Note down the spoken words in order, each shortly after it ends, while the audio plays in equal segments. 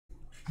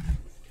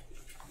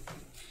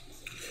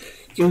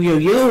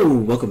Yo,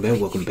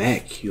 welcome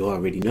back. You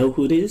already know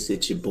who it is.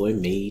 It's your boy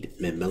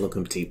MadeMenMelo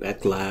coming to you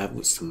back live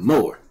with some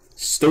more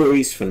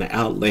stories from the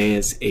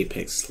Outlands,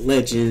 Apex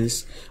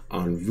Legends,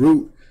 en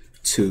route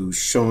to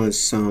showing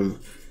some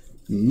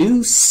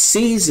new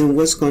season,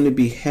 what's going to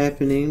be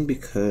happening,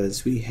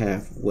 because we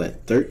have,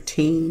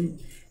 13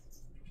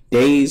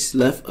 days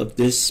left of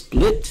this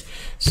split.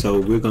 So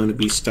we're going to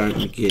be starting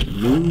to get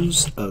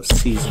news of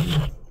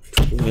season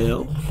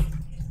 12.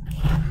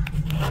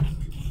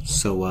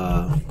 So,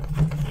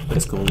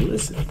 let's go and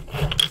listen.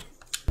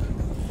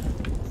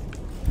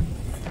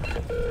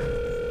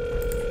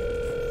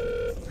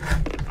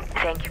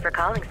 Thank you for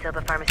calling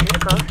Silva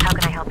Pharmaceuticals. How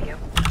can I help you?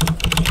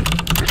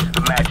 This is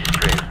the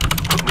magistrate.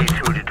 Put me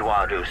through to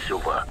Eduardo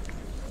Silva.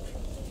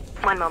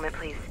 One moment,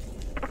 please.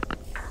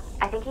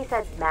 I think he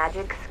said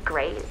Magic's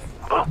grave.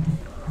 Oh,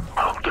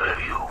 how dare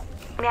you?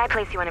 May I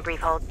place you on a brief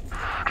hold?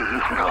 Do you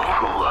know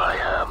who I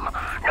am?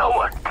 No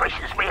one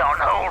places me on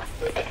hold.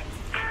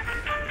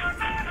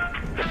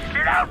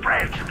 Sit down,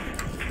 friends.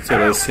 So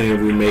they're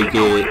saying we may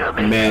get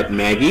Mad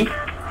Maggie.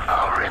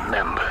 I'll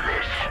remember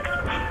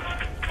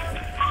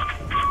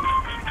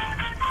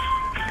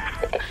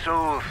this.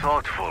 So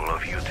thoughtful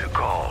of you to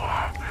call.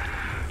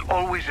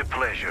 Always a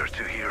pleasure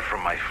to hear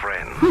from my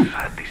friends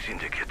at the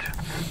Syndicate.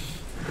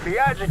 The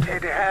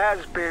agitator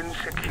has been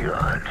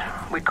secured.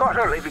 We caught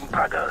her leaving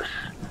Pagos.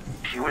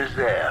 She was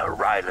there,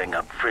 riling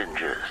up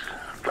fringes,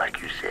 like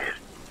you said.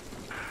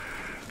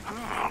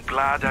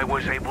 Glad I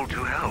was able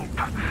to help.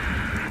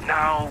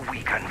 Now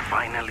we can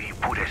finally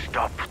put a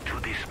stop to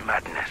this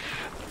madness.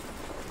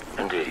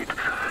 Indeed.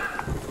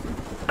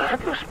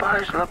 Have your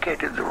spies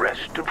located the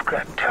rest of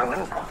Crack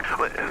Talon?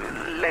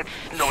 Let's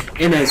not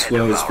get And as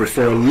well as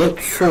before, look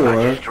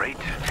for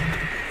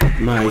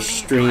my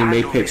stream,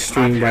 Apex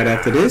stream right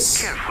after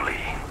this. Carefully.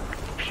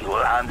 She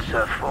will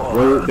answer for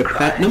Road to crimes,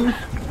 Platinum.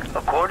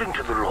 according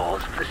to the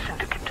laws of the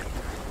Syndicate.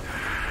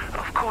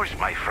 Of course,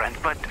 my friend,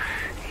 but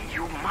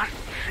you must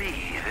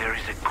see there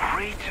is a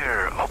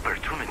greater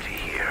opportunity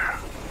here.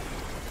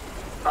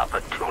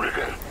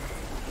 Opportunity?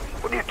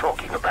 What are you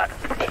talking about?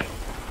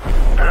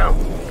 Hello?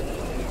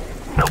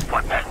 No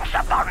one hangs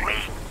up on me.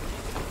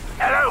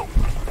 Hello?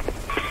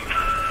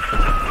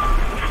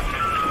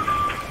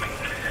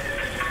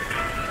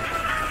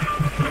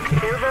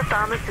 Silva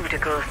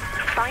Pharmaceuticals.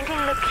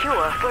 Finding the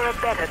cure for a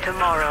better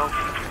tomorrow.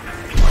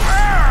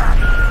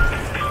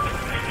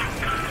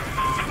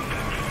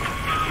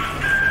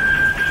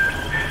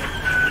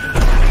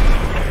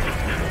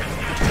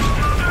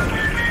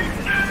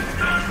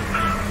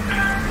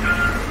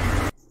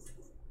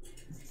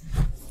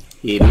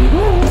 Here we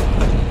go.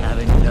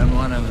 Haven't done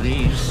one of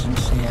these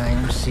since the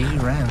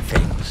IMC ran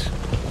things.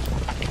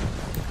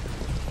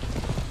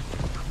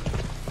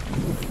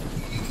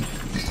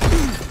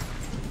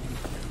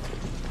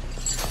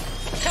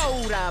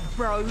 Hold up,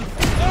 bro.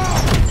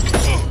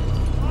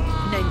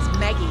 Name's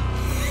Maggie.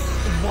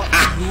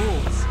 What's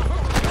yours?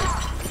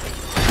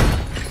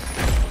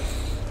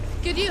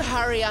 Could you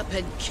hurry up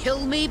and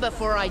kill me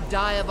before I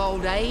die of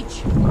old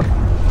age?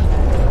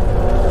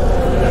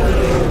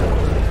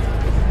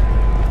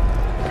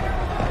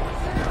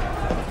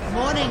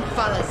 Morning,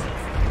 fellas.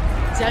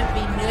 Don't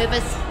be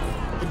nervous.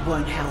 It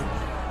won't help.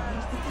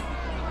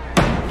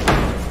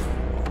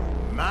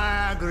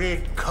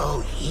 Margaret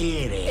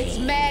Coherent. It's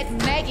Mad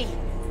Maggie.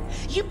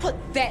 You put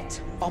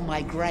that on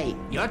my grave.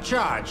 You're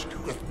charged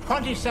with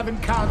 27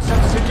 counts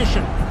of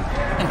sedition,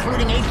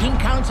 including 18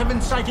 counts of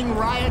inciting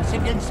riots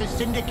against the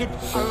Syndicate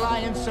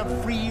Alliance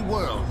of Free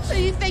Worlds. So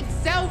you think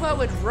Salvo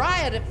would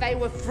riot if they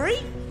were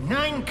free?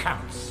 9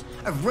 counts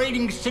of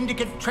raiding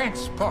Syndicate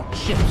transport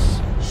ships.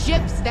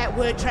 Ships that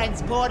were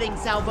transporting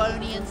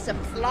Salvonian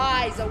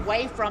supplies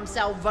away from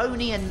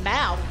Salvonian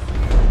mouth.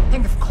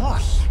 And of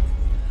course,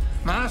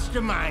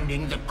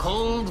 masterminding the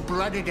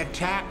cold-blooded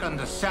attack on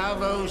the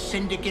Salvo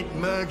Syndicate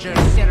merger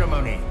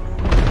ceremony.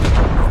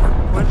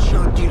 What's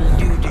your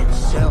deluded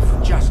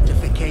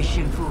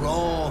self-justification for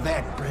all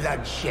that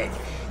bloodshed,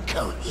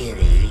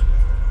 Coheri?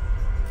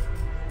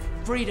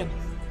 Freedom.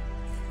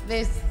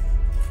 There's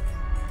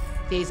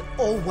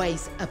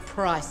always a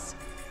price.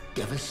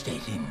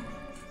 Devastating,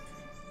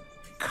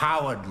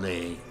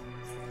 cowardly,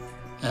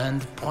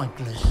 and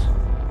pointless.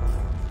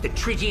 The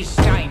treaty's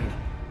signed.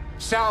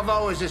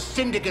 Salvo is a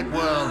Syndicate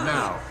world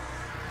now.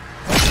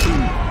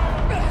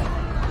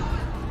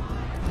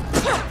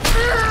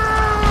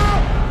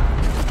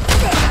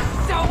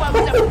 Salvo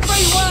is a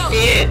free world!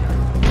 Shit.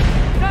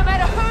 No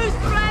matter whose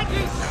flag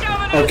you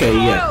shove it Okay, in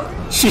the yeah. world!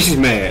 She's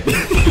mad.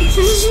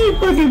 She's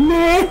fucking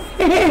mad.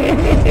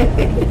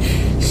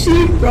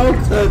 She broke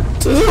her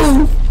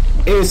tooth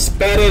and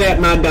spat it at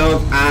my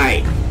dog's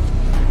eye.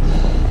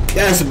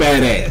 That's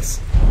badass.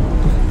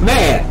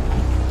 Mad,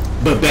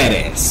 but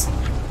badass.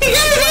 You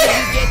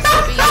get to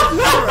be a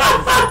hero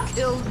who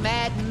killed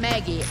Mad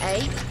Maggie,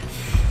 eh?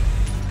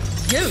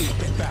 You?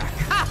 Back.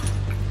 Ha!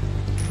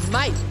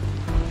 Mate,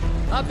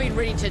 I've been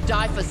ready to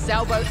die for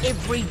Salvo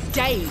every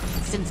day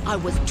since I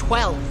was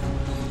 12.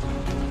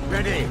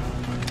 Ready.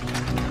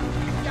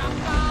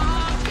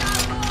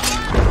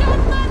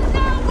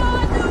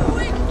 Salvo the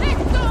wicked!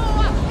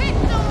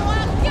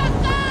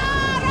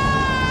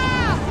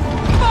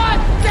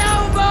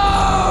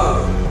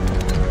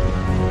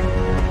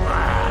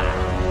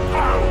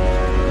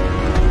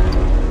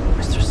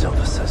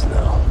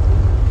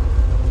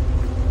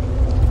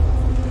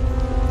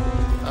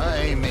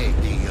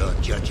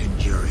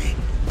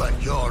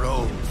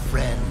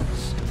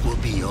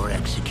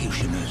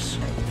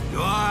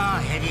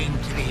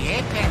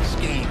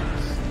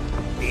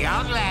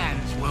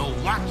 will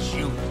watch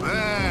you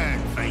burn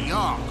for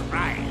your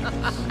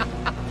crimes.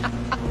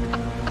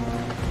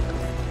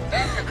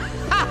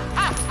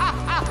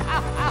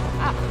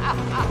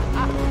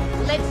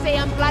 Let's see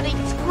him bloody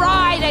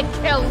try to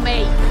kill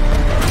me.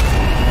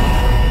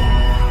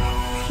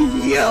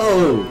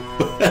 Yo.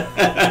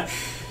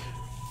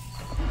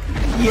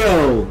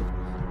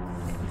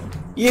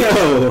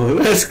 Yo,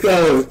 let's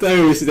go.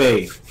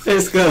 Thursday.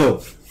 Let's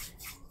go.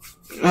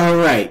 All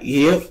right.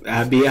 Yep,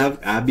 I'll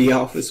be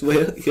off as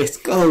well. Let's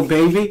go,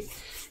 baby.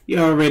 You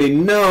already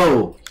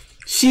know.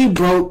 She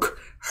broke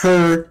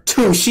her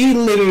tooth. She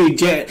literally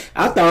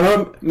I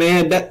thought,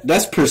 man,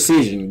 that's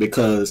precision,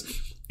 because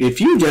if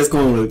you just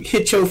gonna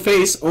hit your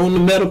face on the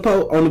metal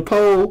pole,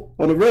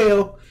 on the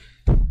rail,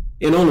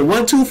 and on the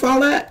one tooth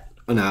fall out,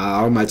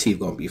 nah, all my teeth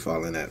gonna be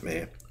falling out,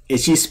 man. And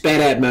she spat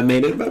at my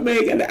man, and my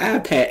man got the eye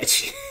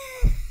patch.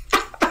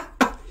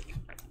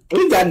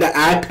 We got the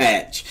eye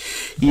patch.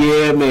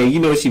 Yeah, man, you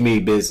know she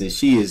made business.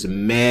 She is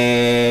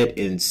mad,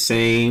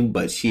 insane,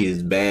 but she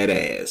is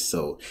badass.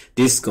 So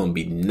this is going to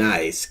be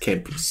nice.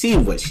 Can't see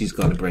what she's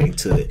going to bring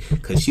to it,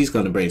 because she's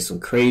going to bring some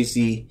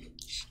crazy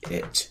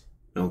shit.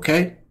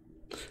 Okay?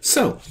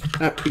 So,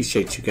 I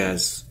appreciate you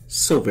guys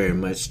so very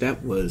much.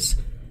 That was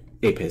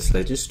Apex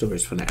Legends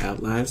Stories from the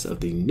Outlines of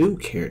the new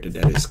character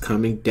that is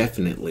coming,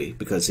 definitely.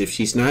 Because if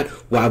she's not,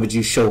 why would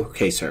you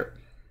showcase her?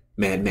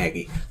 Mad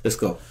Maggie. Let's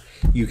go.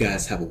 You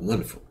guys have a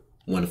wonderful,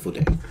 wonderful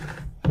day.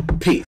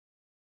 Peace.